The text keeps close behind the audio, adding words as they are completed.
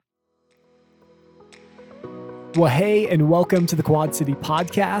Well, hey, and welcome to the Quad City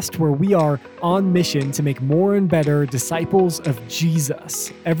Podcast, where we are on mission to make more and better disciples of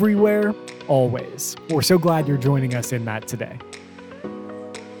Jesus everywhere, always. We're so glad you're joining us in that today.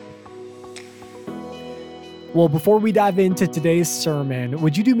 Well, before we dive into today's sermon,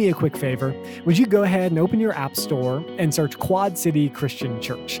 would you do me a quick favor? Would you go ahead and open your app store and search Quad City Christian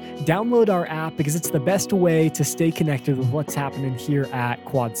Church? Download our app because it's the best way to stay connected with what's happening here at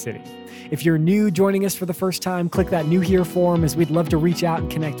Quad City. If you're new joining us for the first time, click that New Here form as we'd love to reach out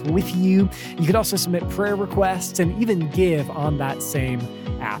and connect with you. You could also submit prayer requests and even give on that same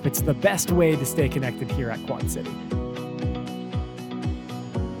app. It's the best way to stay connected here at Quad City.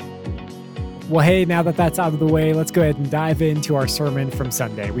 Well, hey, now that that's out of the way, let's go ahead and dive into our sermon from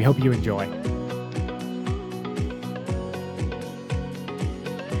Sunday. We hope you enjoy.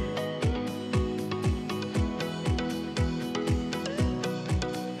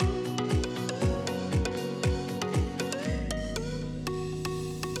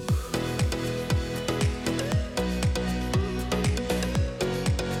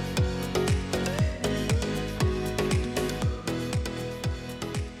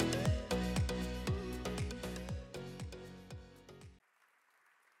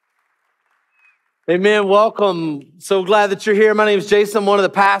 Amen. Welcome. So glad that you're here. My name is Jason. I'm one of the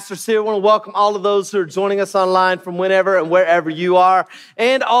pastors here. I want to welcome all of those who are joining us online from whenever and wherever you are,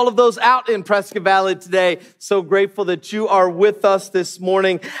 and all of those out in Prescott Valley today. So grateful that you are with us this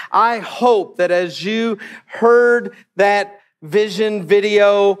morning. I hope that as you heard that vision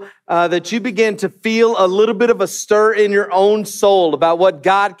video, that you begin to feel a little bit of a stir in your own soul about what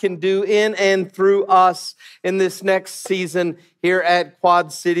God can do in and through us in this next season here at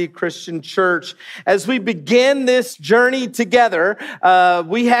Quad City Christian Church. As we begin this journey together,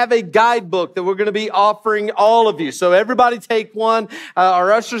 we have a guidebook that we're going to be offering all of you. So everybody take one.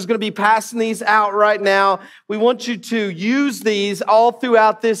 Our usher is going to be passing these out right now. We want you to use these all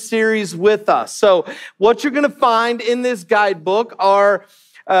throughout this series with us. So what you're going to find in this guidebook are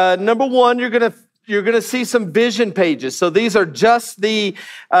number one, you're going to see some vision pages. So these are just the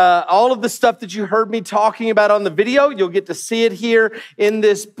all of the stuff that you heard me talking about on the video. You'll get to see it here in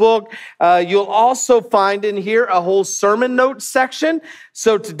this book. You'll also find in here a whole sermon notes section.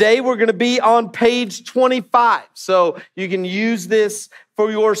 So today we're going to be on page 25. So you can use this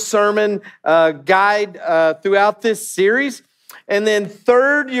for your sermon guide throughout this series. And then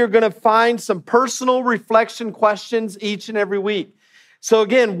third, you're going to find some personal reflection questions each and every week. So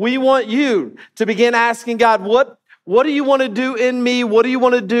again, we want you to begin asking God, what do you want to do in me? What do you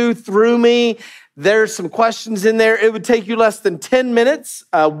want to do through me? There's some questions in there. It would take you less than 10 minutes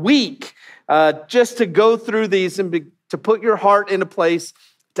a week just to go through these and to put your heart in a place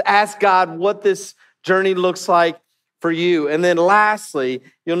to ask God what this journey looks like for you. And then lastly,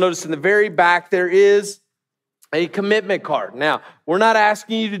 you'll notice in the very back, there is a commitment card. Now, we're not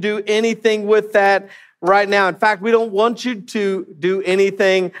asking you to do anything with that right now. In fact, we don't want you to do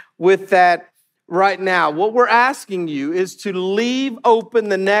anything with that right now. What we're asking you is to leave open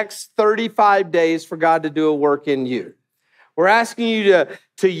the next 35 days for God to do a work in you. We're asking you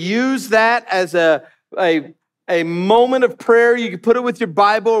to use that as a moment of prayer. You can put it with your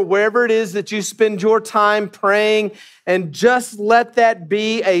Bible or wherever it is that you spend your time praying, and just let that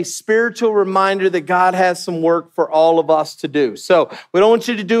be a spiritual reminder that God has some work for all of us to do. So we don't want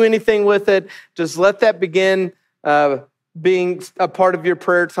you to do anything with it. Just let that begin being a part of your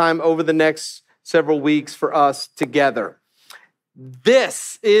prayer time over the next several weeks for us together.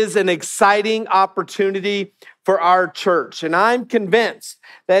 This is an exciting opportunity for our church. And I'm convinced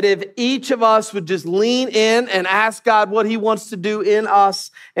that if each of us would just lean in and ask God what he wants to do in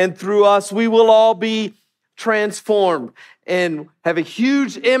us and through us, we will all be transformed and have a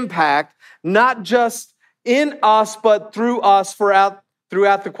huge impact, not just in us, but through us throughout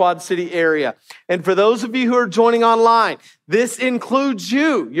the Quad City area. And for those of you who are joining online, this includes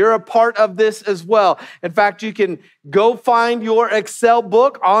you. You're a part of this as well. In fact, you can go find your Excel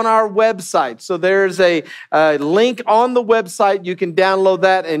book on our website. So there's a link on the website. You can download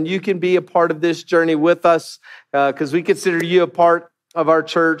that and you can be a part of this journey with us because we consider you a part of our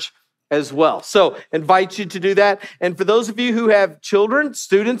church as well. So invite you to do that. And for those of you who have children,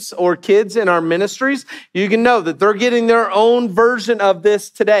 students, or kids in our ministries, you can know that they're getting their own version of this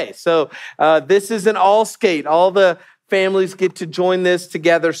today. So this is an all skate. All the families get to join this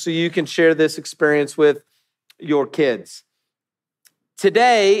together so you can share this experience with your kids.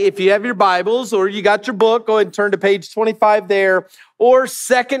 Today, if you have your Bibles or you got your book, go ahead and turn to page 25 there, or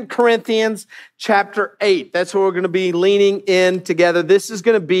 2 Corinthians chapter 8. That's where we're going to be leaning in together. This is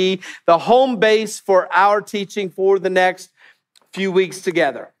going to be the home base for our teaching for the next few weeks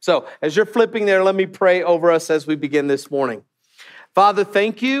together. So as you're flipping there, let me pray over us as we begin this morning. Father,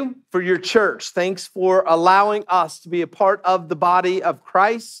 thank you for your church. Thanks for allowing us to be a part of the body of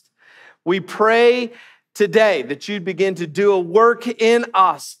Christ. We pray today that you'd begin to do a work in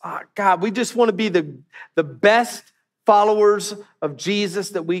us. God, we just want to be the best followers of Jesus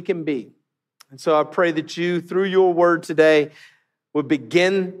that we can be. And so I pray that you, through your word today, would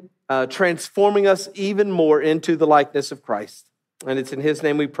begin transforming us even more into the likeness of Christ. And it's in his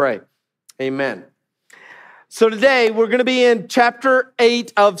name we pray. Amen. So today we're going to be in chapter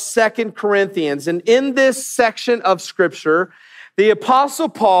 8 of 2 Corinthians. And in this section of scripture, the Apostle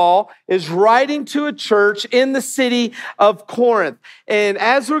Paul is writing to a church in the city of Corinth. And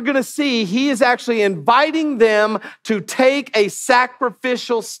as we're going to see, he is actually inviting them to take a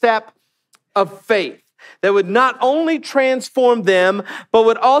sacrificial step of faith that would not only transform them, but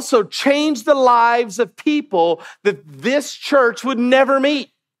would also change the lives of people that this church would never meet.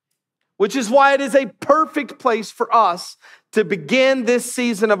 Which is why it is a perfect place for us to begin this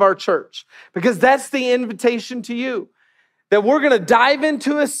season of our church. Because that's the invitation to you. That we're going to dive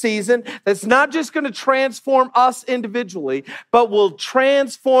into a season that's not just going to transform us individually, but will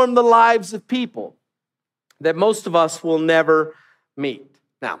transform the lives of people that most of us will never meet.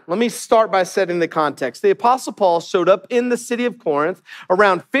 Now, let me start by setting the context. The Apostle Paul showed up in the city of Corinth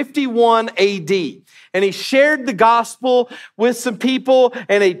around 51 AD, and he shared the gospel with some people,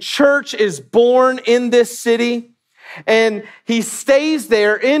 and a church is born in this city. And he stays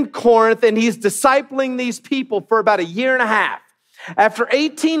there in Corinth, and he's discipling these people for about a year and a half. After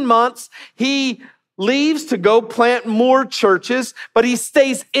 18 months, he leaves to go plant more churches, but he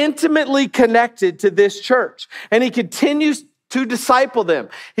stays intimately connected to this church, and he continues to disciple them.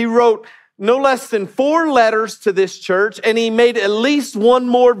 He wrote no less than 4 letters to this church, and he made at least one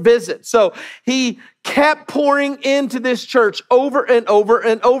more visit. So he kept pouring into this church over and over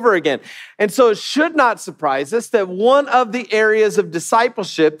and over again. And so it should not surprise us that one of the areas of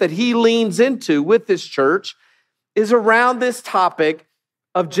discipleship that he leans into with this church is around this topic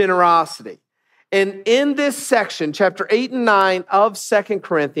of generosity. And in this section, chapter 8 and 9 of 2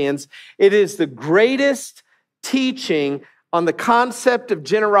 Corinthians, it is the greatest teaching on the concept of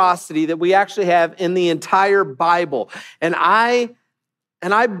generosity that we actually have in the entire Bible. And I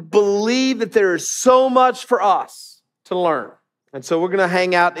believe that there is so much for us to learn. And so we're going to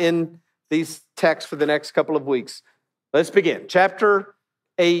hang out in these texts for the next couple of weeks. Let's begin. Chapter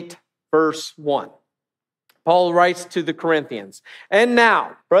 8, verse 1. Paul writes to the Corinthians, "And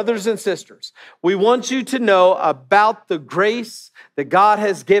now, brothers and sisters, we want you to know about the grace that God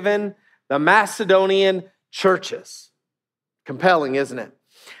has given the Macedonian churches." Compelling, isn't it?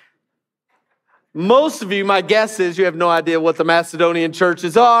 Most of you, my guess is you have no idea what the Macedonian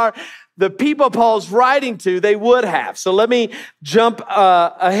churches are. The people Paul's writing to, they would have. So let me jump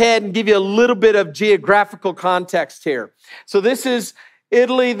ahead and give you a little bit of geographical context here. So this is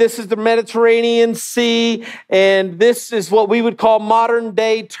Italy, this is the Mediterranean Sea, and this is what we would call modern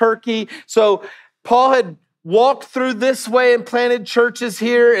day Turkey. So Paul had walked through this way and planted churches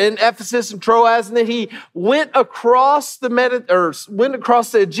here in Ephesus and Troas, and then he went across the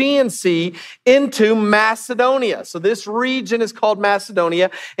Aegean Sea into Macedonia. So this region is called Macedonia,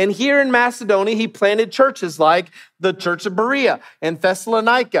 and here in Macedonia he planted churches like the Church of Berea and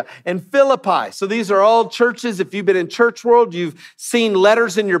Thessalonica and Philippi. So these are all churches. If you've been in church world, you've seen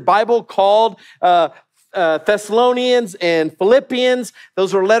letters in your Bible called Thessalonians and Philippians.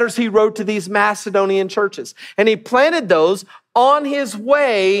 Those are letters he wrote to these Macedonian churches. And he planted those on his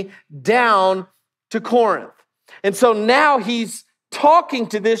way down to Corinth. And so now he's talking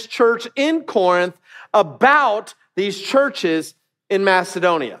to this church in Corinth about these churches in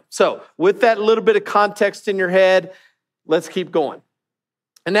Macedonia. So with that little bit of context in your head, let's keep going.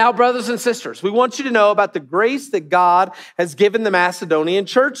 And now, brothers and sisters, we want you to know about the grace that God has given the Macedonian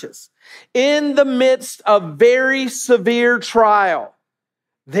churches. In the midst of very severe trial,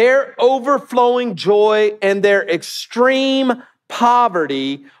 their overflowing joy and their extreme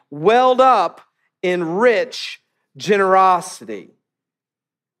poverty welled up in rich generosity.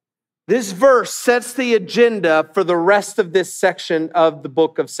 This verse sets the agenda for the rest of this section of the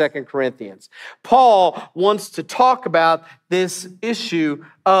book of 2 Corinthians. Paul wants to talk about this issue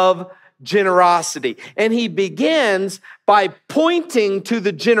of generosity. And he begins by pointing to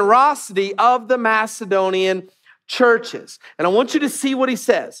the generosity of the Macedonian churches. And I want you to see what he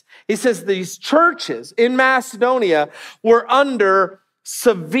says. He says these churches in Macedonia were under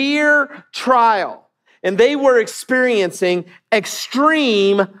severe trial, and they were experiencing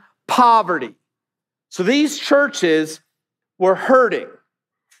extreme poverty. So these churches were hurting.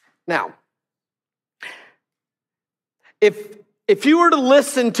 Now, if if you were to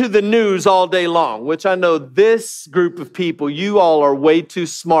listen to the news all day long, which I know this group of people, you all are way too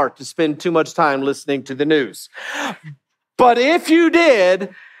smart to spend too much time listening to the news. But if you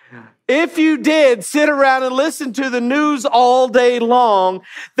did sit around and listen to the news all day long,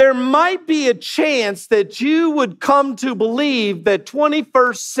 there might be a chance that you would come to believe that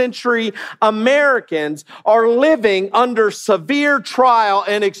 21st century Americans are living under severe trial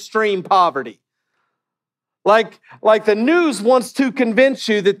and extreme poverty. Like the news wants to convince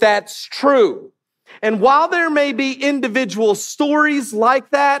you that that's true. And while there may be individual stories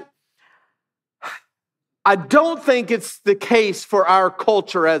like that, I don't think it's the case for our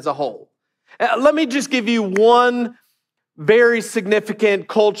culture as a whole. Let me just give you one very significant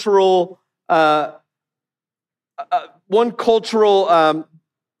cultural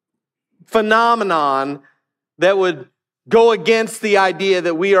phenomenon that would go against the idea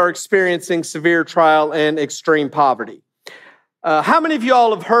that we are experiencing severe trial and extreme poverty. How many of you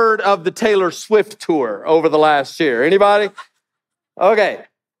all have heard of the Taylor Swift tour over the last year? Anybody? Okay.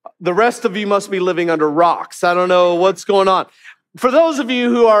 The rest of you must be living under rocks. I don't know what's going on. For those of you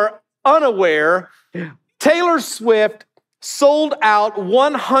who are unaware, Taylor Swift sold out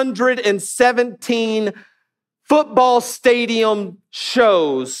 117 football stadium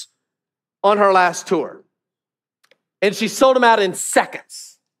shows on her last tour. And she sold them out in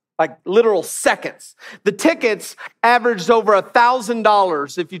seconds, like literal seconds. The tickets averaged over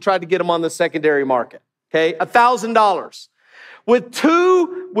 $1,000 if you tried to get them on the secondary market, okay? $1,000. With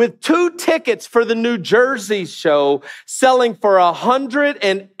two tickets for the New Jersey show selling for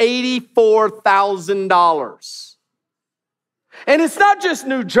 $184,000. And it's not just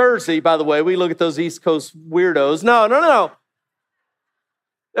New Jersey, by the way. We look at those East Coast weirdos. No.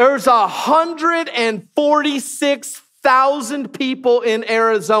 There's 146,000 people in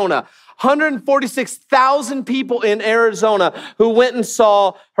Arizona. 146,000 people in Arizona who went and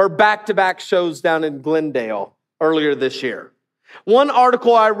saw her back-to-back shows down in Glendale earlier this year. One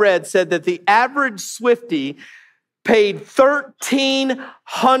article I read said that the average Swiftie paid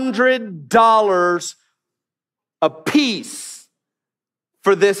 $1,300 a piece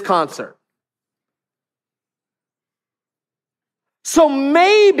for this concert. So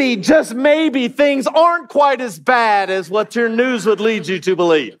maybe, just maybe, things aren't quite as bad as what your news would lead you to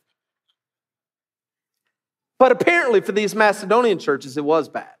believe. But apparently for these Macedonian churches, it was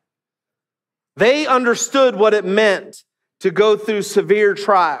bad. They understood what it meant to go through severe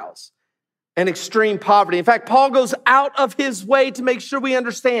trials and extreme poverty. In fact, Paul goes out of his way to make sure we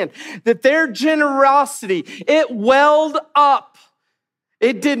understand that their generosity, it welled up.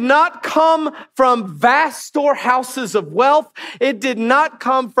 It did not come from vast storehouses of wealth. It did not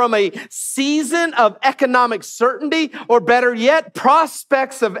come from a season of economic certainty, or better yet,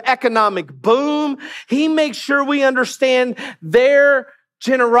 prospects of economic boom. He makes sure we understand their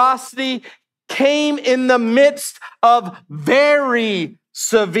generosity came in the midst of very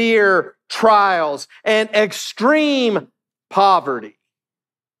severe trials and extreme poverty.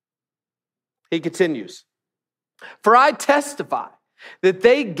 He continues, "For I testify that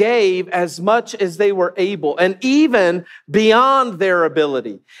they gave as much as they were able, and even beyond their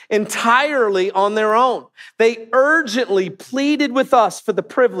ability, entirely on their own. They urgently pleaded with us for the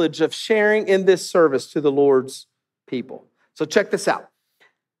privilege of sharing in this service to the Lord's people." So check this out.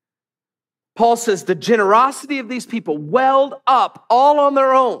 Paul says the generosity of these people welled up all on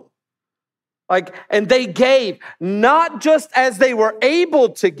their own. And they gave not just as they were able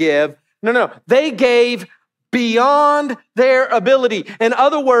to give. No. They gave beyond their ability. In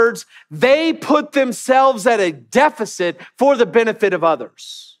other words, they put themselves at a deficit for the benefit of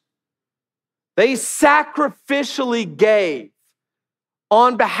others. They sacrificially gave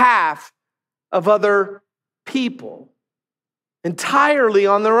on behalf of other people. Entirely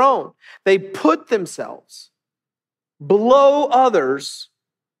on their own. They put themselves below others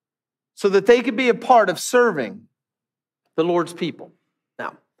so that they could be a part of serving the Lord's people.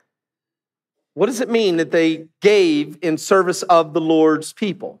 Now, what does it mean that they gave in service of the Lord's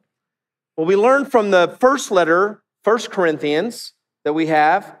people? Well, we learn from the first letter, 1 Corinthians, that we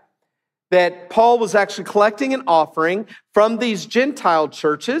have, that Paul was actually collecting an offering from these Gentile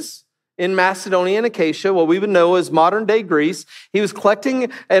churches in Macedonia and Achaia, what we would know as modern-day Greece. He was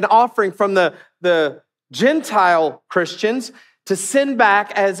collecting an offering from the Gentile Christians to send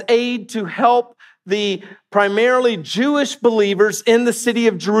back as aid to help the primarily Jewish believers in the city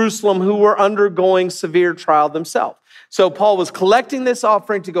of Jerusalem who were undergoing severe trial themselves. So Paul was collecting this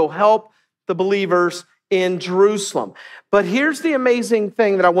offering to go help the believers in Jerusalem. But here's the amazing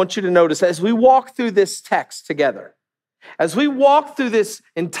thing that I want you to notice as we walk through this text together. As we walk through this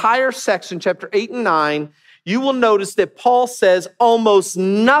entire section, chapter 8 and 9, you will notice that Paul says almost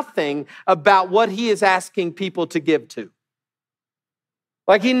nothing about what he is asking people to give to.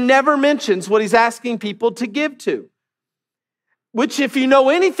 Like he never mentions what he's asking people to give to. Which, if you know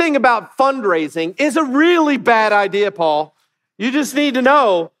anything about fundraising, is a really bad idea, Paul. You just need to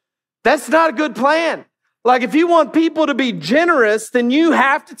know that's not a good plan. Like if you want people to be generous, then you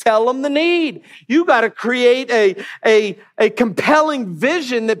have to tell them the need. You got to create a compelling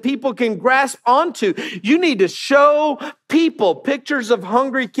vision that people can grasp onto. You need to show people pictures of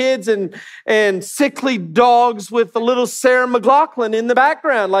hungry kids and sickly dogs with a little Sarah McLachlan in the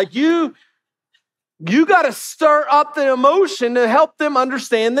background. Like you got to stir up the emotion to help them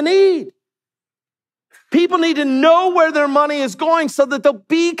understand the need. People need to know where their money is going so that they'll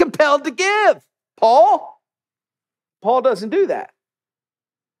be compelled to give. Paul doesn't do that.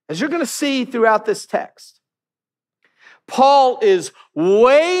 As you're going to see throughout this text, Paul is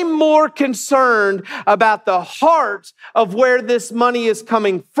way more concerned about the heart of where this money is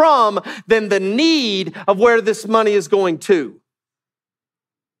coming from than the need of where this money is going to.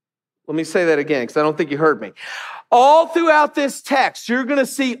 Let me say that again because I don't think you heard me. All throughout this text, you're going to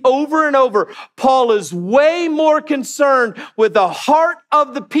see over and over, Paul is way more concerned with the heart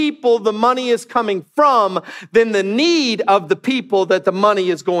of the people the money is coming from than the need of the people that the money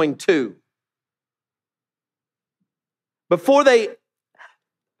is going to. Before they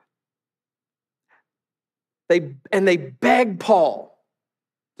beg Paul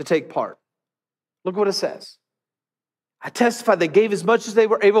to take part. Look what it says. I testify they gave as much as they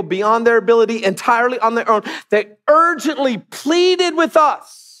were able beyond their ability, entirely on their own. They urgently pleaded with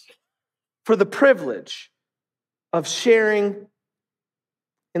us for the privilege of sharing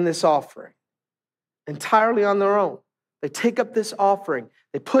in this offering. Entirely on their own. They take up this offering,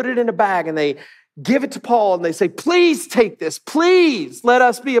 they put it in a bag, and they give it to Paul, and they say, please take this. Please let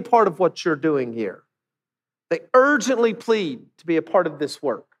us be a part of what you're doing here. They urgently plead to be a part of this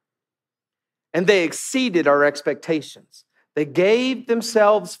work. And they exceeded our expectations. They gave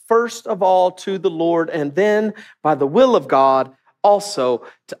themselves first of all to the Lord, and then by the will of God, also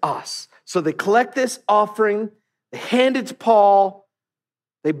to us. So they collect this offering, they hand it to Paul,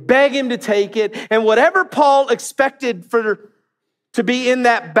 they beg him to take it, and whatever Paul expected to be in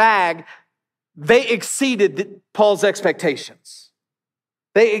that bag, they exceeded Paul's expectations.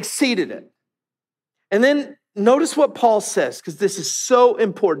 They exceeded it. And then notice what Paul says, because this is so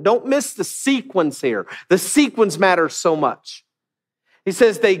important. Don't miss the sequence here. The sequence matters so much. He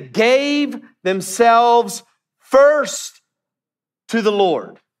says they gave themselves first to the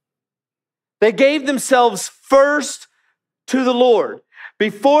Lord. They gave themselves first to the Lord.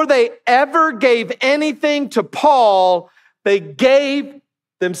 Before they ever gave anything to Paul, they gave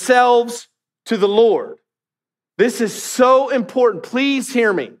themselves to the Lord. This is so important. Please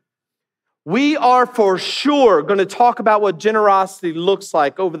hear me. We are for sure going to talk about what generosity looks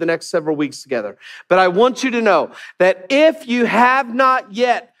like over the next several weeks together. But I want you to know that if you have not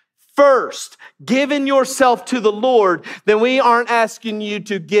yet first given yourself to the Lord, then we aren't asking you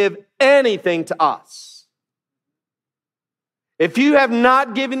to give anything to us. If you have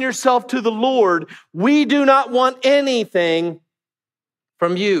not given yourself to the Lord, we do not want anything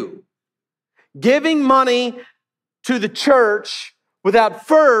from you. Giving money to the church without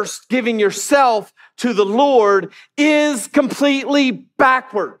first giving yourself to the Lord is completely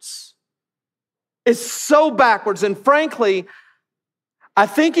backwards. It's so backwards. And frankly, I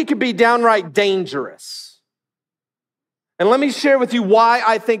think it could be downright dangerous. And let me share with you why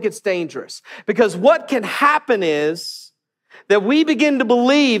I think it's dangerous. Because what can happen is that we begin to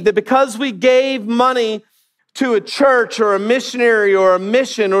believe that because we gave money to a church or a missionary or a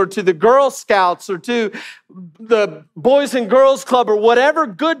mission or to the Girl Scouts or to the Boys and Girls Club or whatever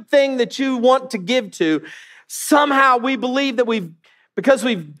good thing that you want to give to, somehow we believe that because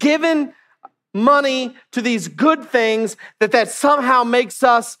we've given money to these good things, that somehow makes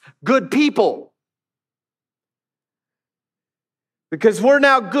us good people. Because we're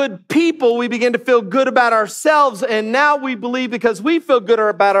now good people, we begin to feel good about ourselves. And now we believe because we feel good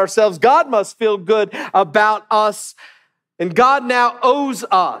about ourselves, God must feel good about us. And God now owes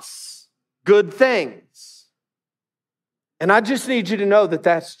us good things. And I just need you to know that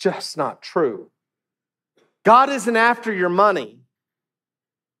that's just not true. God isn't after your money.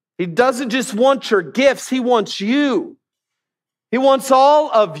 He doesn't just want your gifts. He wants you. He wants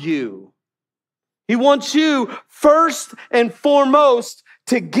all of you. He wants you first and foremost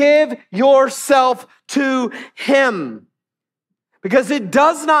to give yourself to Him. Because it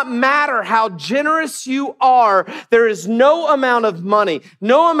does not matter how generous you are. There is no amount of money,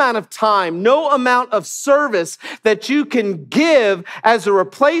 no amount of time, no amount of service that you can give as a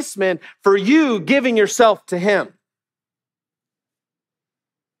replacement for you giving yourself to Him.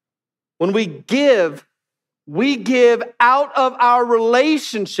 When we give out of our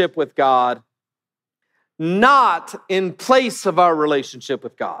relationship with God, not in place of our relationship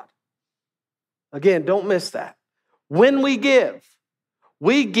with God. Again, don't miss that. When we give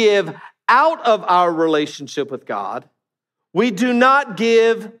out of our relationship with God. We do not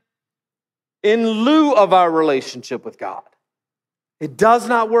give in lieu of our relationship with God. It does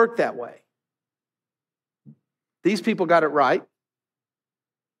not work that way. These people got it right.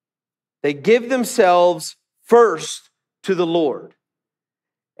 They give themselves first to the Lord.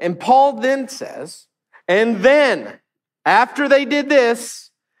 And Paul then says, and then, after they did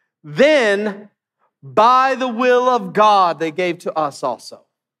this, then by the will of God, they gave to us also.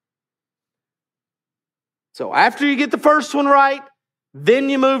 So after you get the first one right, then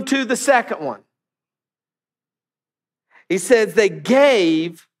you move to the second one. He says they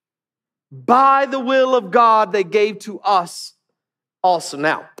gave by the will of God, they gave to us also.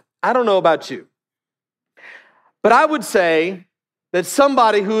 Now, I don't know about you, but I would say that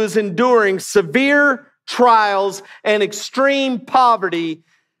somebody who is enduring severe trials and extreme poverty,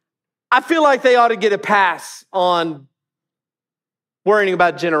 I feel like they ought to get a pass on worrying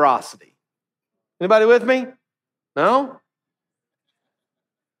about generosity. Anybody with me? No?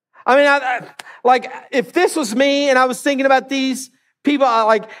 I mean, like, if this was me and I was thinking about these people,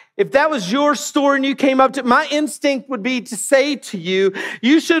 if that was your story and you came up to, my instinct would be to say to you,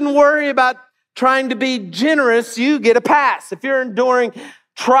 you shouldn't worry about trying to be generous. You get a pass. If you're enduring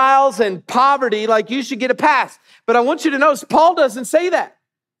trials and poverty, you should get a pass. But I want you to notice, Paul doesn't say that.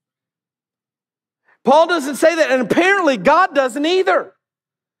 Paul doesn't say that, and apparently God doesn't either.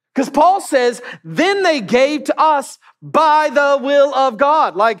 Because Paul says, then they gave to us by the will of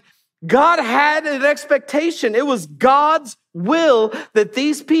God. God had an expectation. It was God's will that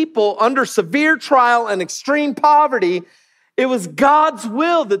these people, under severe trial and extreme poverty, it was God's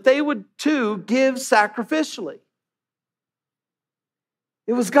will that they would too give sacrificially.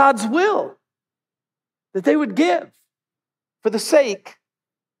 It was God's will that they would give for the sake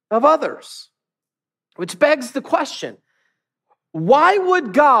of others. Which begs the question, why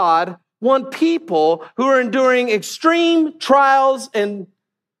would God want people who are enduring extreme trials and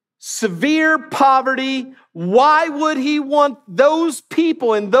severe poverty, why would He want those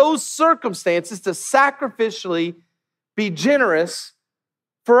people in those circumstances to sacrificially be generous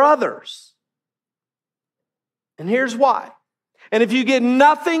for others? And here's why. And if you get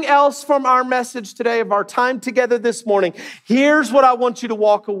nothing else from our message today, of our time together this morning, here's what I want you to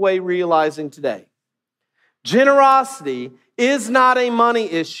walk away realizing today. Generosity is not a money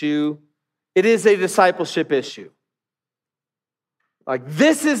issue. It is a discipleship issue.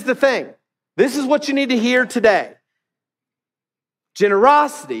 This is the thing. This is what you need to hear today.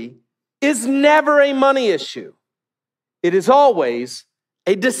 Generosity is never a money issue. It is always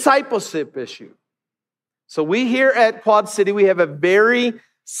a discipleship issue. So we here at Quad City, we have a very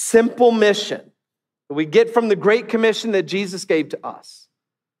simple mission that we get from the Great Commission that Jesus gave to us.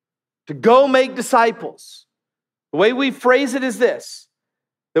 To go make disciples. The way we phrase it is this,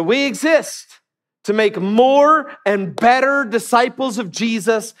 that we exist to make more and better disciples of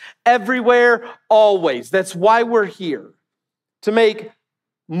Jesus everywhere, always. That's why we're here. To make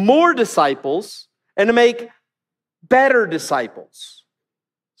more disciples and to make better disciples.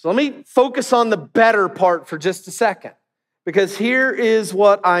 So let me focus on the better part for just a second, because here is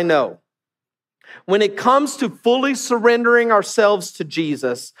what I know. When it comes to fully surrendering ourselves to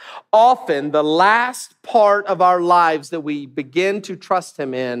Jesus, often the last part of our lives that we begin to trust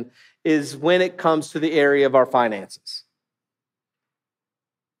Him in is when it comes to the area of our finances.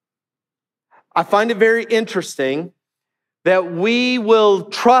 I find it very interesting that we will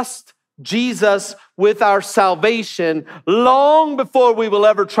trust Jesus with our salvation long before we will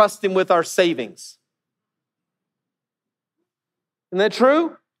ever trust Him with our savings. Isn't that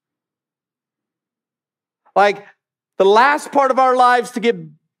true? The last part of our lives to get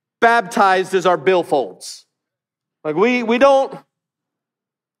baptized is our billfolds. We don't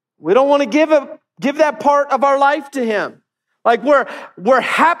want to give that part of our life to Him. We're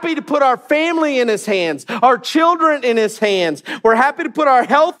happy to put our family in His hands, our children in His hands. We're happy to put our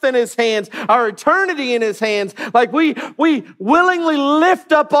health in His hands, our eternity in His hands. We willingly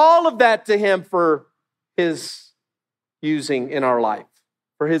lift up all of that to Him for His using in our life,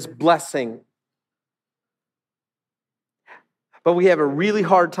 for His blessing. But we have a really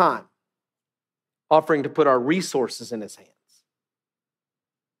hard time offering to put our resources in His hands.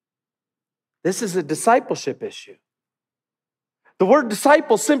 This is a discipleship issue. The word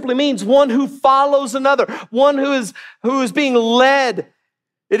disciple simply means one who follows another, one who is being led.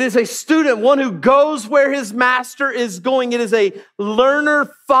 It is a student, one who goes where his master is going. It is a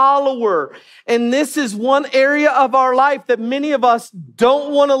learner follower. And this is one area of our life that many of us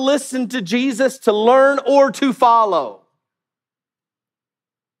don't want to listen to Jesus to learn or to follow.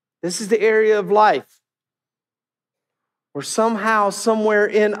 This is the area of life where somehow, somewhere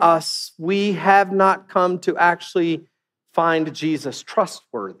in us, we have not come to actually find Jesus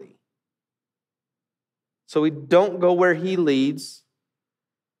trustworthy. So we don't go where he leads.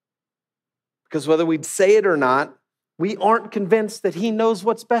 Because whether we'd say it or not, we aren't convinced that he knows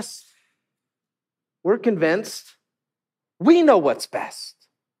what's best. We're convinced we know what's best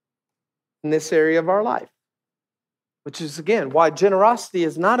in this area of our life, which is, again, why generosity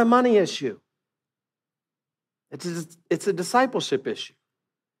is not a money issue. It's a discipleship issue.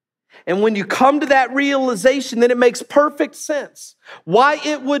 And when you come to that realization, then it makes perfect sense why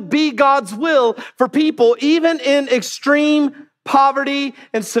it would be God's will for people, even in extreme poverty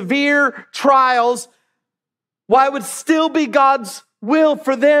and severe trials, why it would still be God's will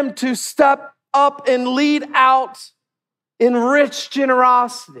for them to step up and lead out in rich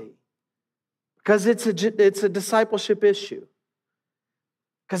generosity. Because it's a discipleship issue.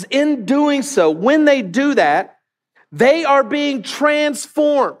 Because in doing so, when they do that, they are being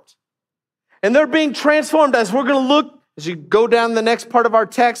transformed. And they're being transformed as we're going to look, as you go down the next part of our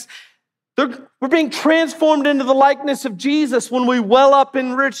text, we're being transformed into the likeness of Jesus when we well up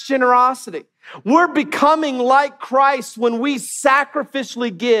in rich generosity. We're becoming like Christ when we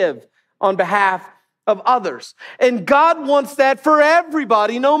sacrificially give on behalf of others. And God wants that for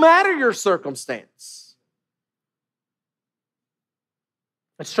everybody, no matter your circumstance.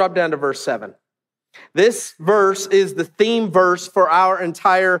 Let's drop down to verse 7. This verse is the theme verse for our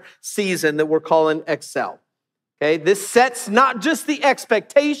entire season that we're calling Excel. Okay, this sets not just the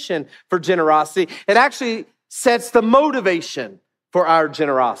expectation for generosity, it actually sets the motivation for our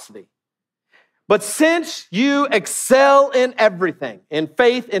generosity. But since you excel in everything, in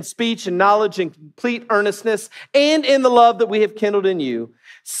faith and speech and knowledge and complete earnestness, and in the love that we have kindled in you,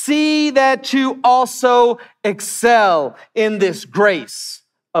 see that you also excel in this grace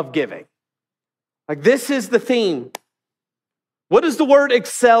of giving. Like, this is the theme. What does the word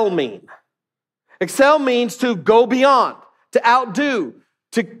excel mean? Excel means to go beyond, to outdo,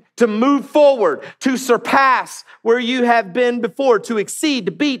 to move forward, to surpass where you have been before, to exceed,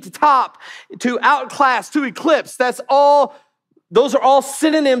 to beat, to top, to outclass, to eclipse. Those are all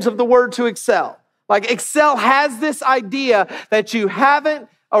synonyms of the word to excel. Like, excel has this idea that you haven't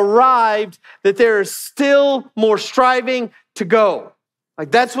arrived, that there is still more striving to go.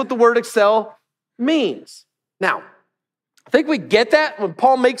 Like, that's what the word excel means. Now, I think we get that when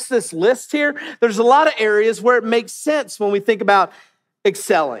Paul makes this list here. There's a lot of areas where it makes sense when we think about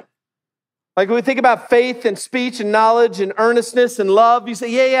excelling. Like when we think about faith and speech and knowledge and earnestness and love, you say,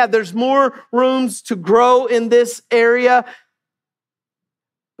 yeah, there's more rooms to grow in this area.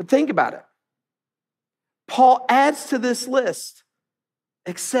 But think about it. Paul adds to this list,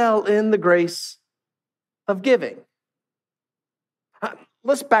 excel in the grace of giving.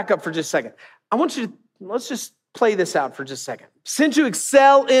 Let's back up for just a second. Let's just play this out for just a second. Since you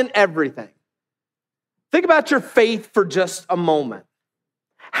excel in everything, think about your faith for just a moment.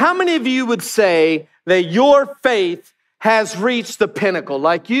 How many of you would say that your faith has reached the pinnacle?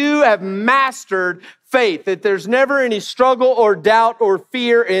 Like you have mastered faith, that there's never any struggle or doubt or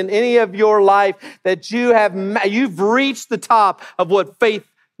fear in any of your life, that you've reached the top of what faith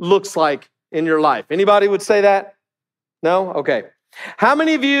looks like in your life. Anybody would say that? No? Okay. How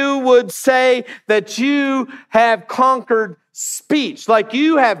many of you would say that you have conquered speech, like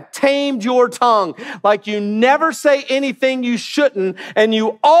you have tamed your tongue, like you never say anything you shouldn't, and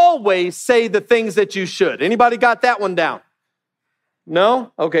you always say the things that you should? Anybody got that one down?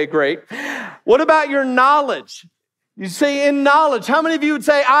 No? Okay, great. What about your knowledge? You say in knowledge, how many of you would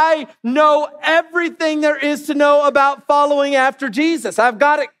say, I know everything there is to know about following after Jesus? I've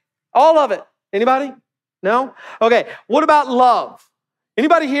got it, all of it. Anybody? No? Okay, what about love?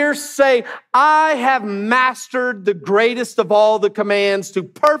 Anybody here say, I have mastered the greatest of all the commands to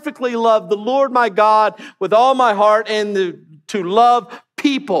perfectly love the Lord my God with all my heart and to love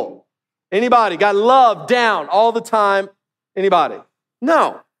people? Anybody got love down all the time? Anybody?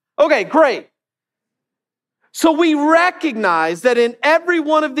 No. Okay, great. So we recognize that in every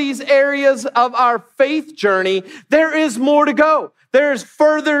one of these areas of our faith journey, there is more to go. There's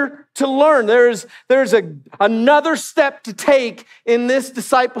further to learn. There's another step to take in this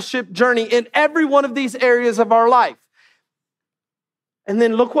discipleship journey in every one of these areas of our life. And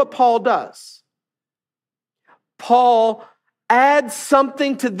then look what Paul does. Paul adds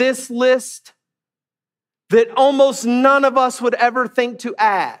something to this list that almost none of us would ever think to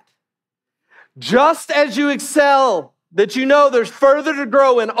add. Just as you excel, that you know there's further to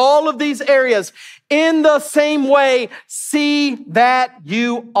grow in all of these areas, in the same way, see that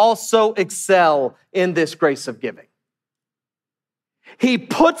you also excel in this grace of giving. He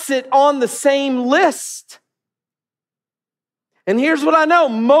puts it on the same list. And here's what I know.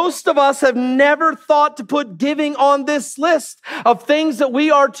 Most of us have never thought to put giving on this list of things that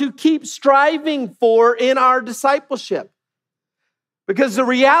we are to keep striving for in our discipleship. Because the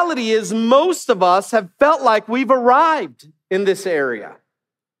reality is most of us have felt like we've arrived in this area.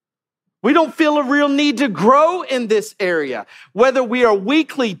 We don't feel a real need to grow in this area. Whether we are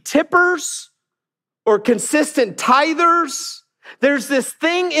weekly tippers or consistent tithers, there's this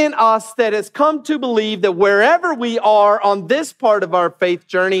thing in us that has come to believe that wherever we are on this part of our faith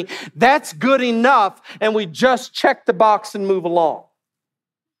journey, that's good enough, and we just check the box and move along.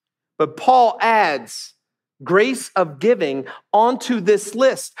 But Paul adds grace of giving onto this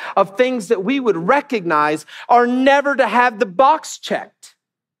list of things that we would recognize are never to have the box checked.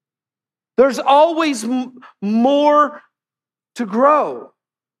 There's always more to grow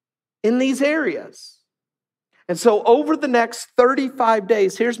in these areas. And so over the next 35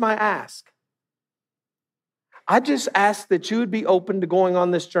 days, here's my ask. I just ask that you would be open to going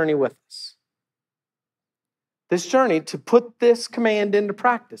on this journey with us. This journey to put this command into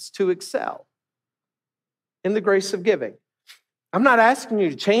practice, to excel in the grace of giving. I'm not asking you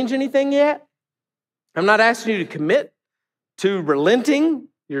to change anything yet. I'm not asking you to commit to relenting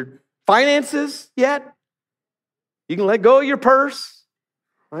your finances yet. You can let go of your purse,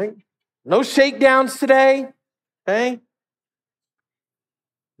 right? No shakedowns today. Okay?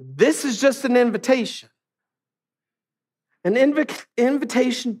 This is just an invitation. An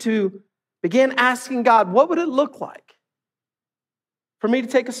invitation to begin asking God, what would it look like for me to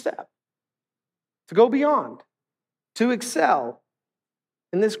take a step, to go beyond, to excel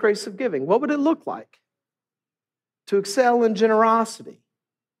in this grace of giving? What would it look like to excel in generosity?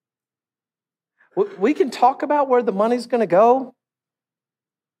 We can talk about where the money's going to go.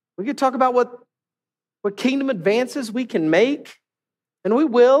 We can talk about what kingdom advances we can make, and we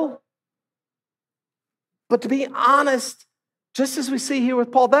will. But to be honest, just as we see here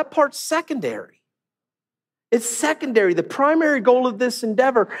with Paul, that part's secondary. It's secondary. The primary goal of this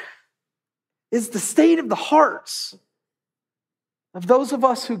endeavor is the state of the hearts of those of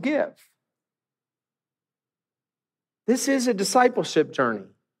us who give. This is a discipleship journey,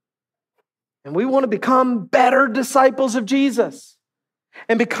 and we want to become better disciples of Jesus.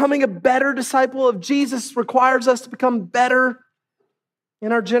 And becoming a better disciple of Jesus requires us to become better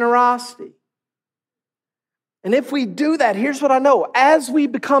in our generosity. And if we do that, here's what I know. As we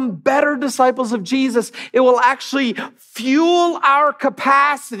become better disciples of Jesus, it will actually fuel our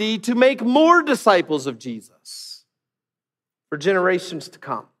capacity to make more disciples of Jesus for generations to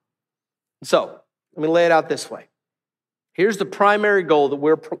come. So, let me lay it out this way. Here's the primary goal that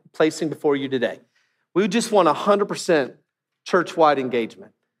we're placing before you today. We just want 100% church-wide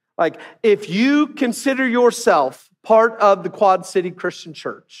engagement. Like, if you consider yourself part of the Quad City Christian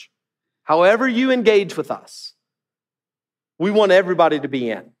Church, however you engage with us, we want everybody to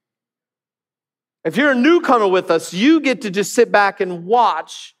be in. If you're a newcomer with us, you get to just sit back and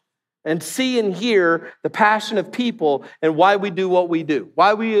watch and see and hear the passion of people and why we do what we do,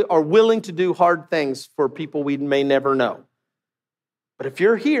 why we are willing to do hard things for people we may never know. But if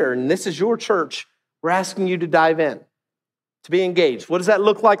you're here and this is your church, we're asking you to dive in, to be engaged. What does that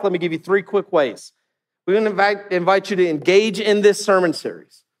look like? Let me give you 3 quick ways. We're going to invite you to engage in this sermon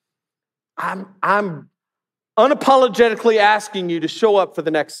series. I'm unapologetically asking you to show up for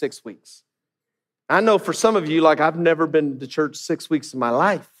the next 6 weeks. I know for some of you, like, I've never been to church 6 weeks in my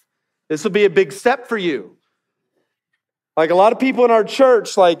life. This will be a big step for you. Like, a lot of people in our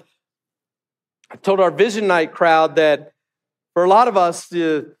church, like, I told our Vision Night crowd that for a lot of us,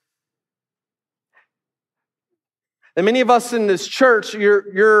 and many of us in this church,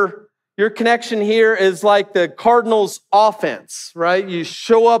 your connection here is like the Cardinals offense, right? You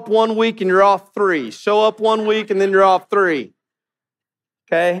show up 1 week and you're off 3. Show up 1 week and then you're off 3.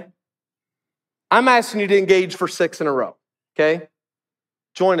 Okay? I'm asking you to engage for 6 in a row. Okay?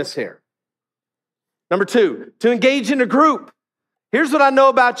 Join us here. Number 2, to engage in a group. Here's what I know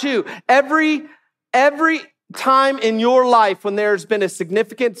about you. Every time in your life when there's been a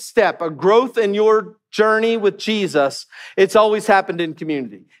significant step, a growth in your journey with Jesus, it's always happened in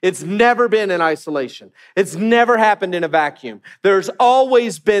community. It's never been in isolation. It's never happened in a vacuum. There's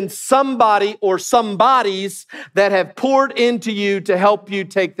always been somebody or somebodies that have poured into you to help you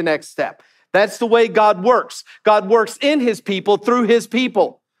take the next step. That's the way God works. God works in his people through his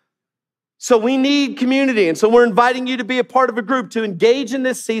people. So we need community. And so we're inviting you to be a part of a group, to engage in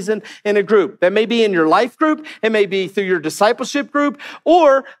this season in a group. That may be in your life group. It may be through your discipleship group.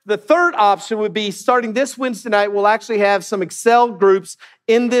 Or the third option would be starting this Wednesday night, we'll actually have some Excel groups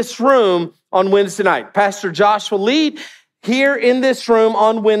in this room on Wednesday night. Pastor Josh will lead here in this room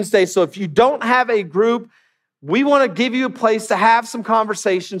on Wednesday. So if you don't have a group, we want to give you a place to have some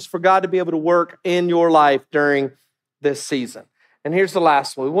conversations for God to be able to work in your life during this season. And here's the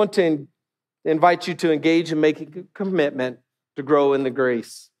last one. We want to invite you to engage in making a commitment to grow in the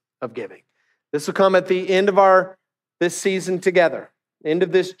grace of giving. This will come at the end of this season together, end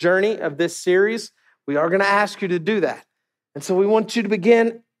of this journey of this series. We are going to ask you to do that. And so we want you to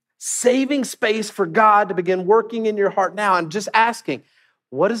begin saving space for God to begin working in your heart now and just asking,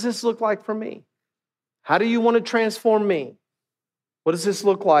 what does this look like for me? How do you want to transform me? What does this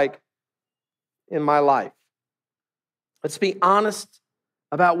look like in my life? Let's be honest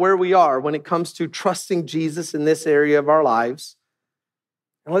about where we are when it comes to trusting Jesus in this area of our lives.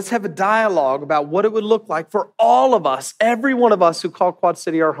 And let's have a dialogue about what it would look like for all of us, every one of us who call Quad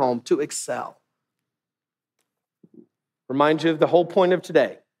City our home, to excel. Remind you of the whole point of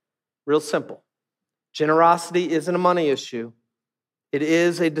today. Real simple. Generosity isn't a money issue. It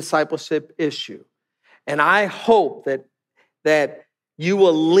is a discipleship issue. And I hope that you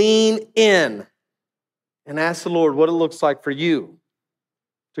will lean in and ask the Lord what it looks like for you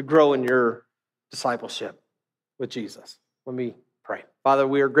to grow in your discipleship with Jesus. Let me pray. Father,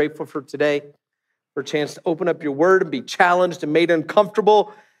 we are grateful for today, for a chance to open up your word and be challenged and made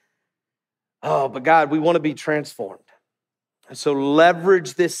uncomfortable. Oh, but God, we want to be transformed. And so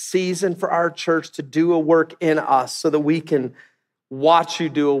leverage this season for our church to do a work in us so that we can watch you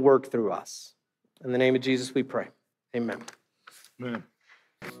do a work through us. In the name of Jesus, we pray. Amen. Amen.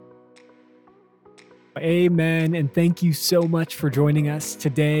 Amen. And thank you so much for joining us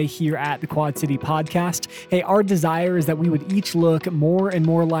today here at the Quad City Podcast. Hey, our desire is that we would each look more and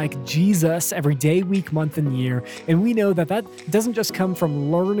more like Jesus every day, week, month, and year. And we know that doesn't just come from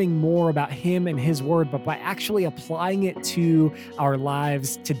learning more about him and his word, but by actually applying it to our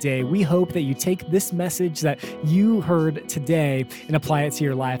lives today. We hope that you take this message that you heard today and apply it to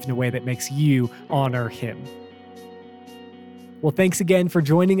your life in a way that makes you honor him. Well, thanks again for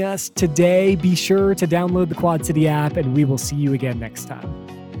joining us today. Be sure to download the Quad City app, and we will see you again next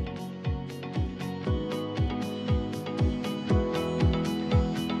time.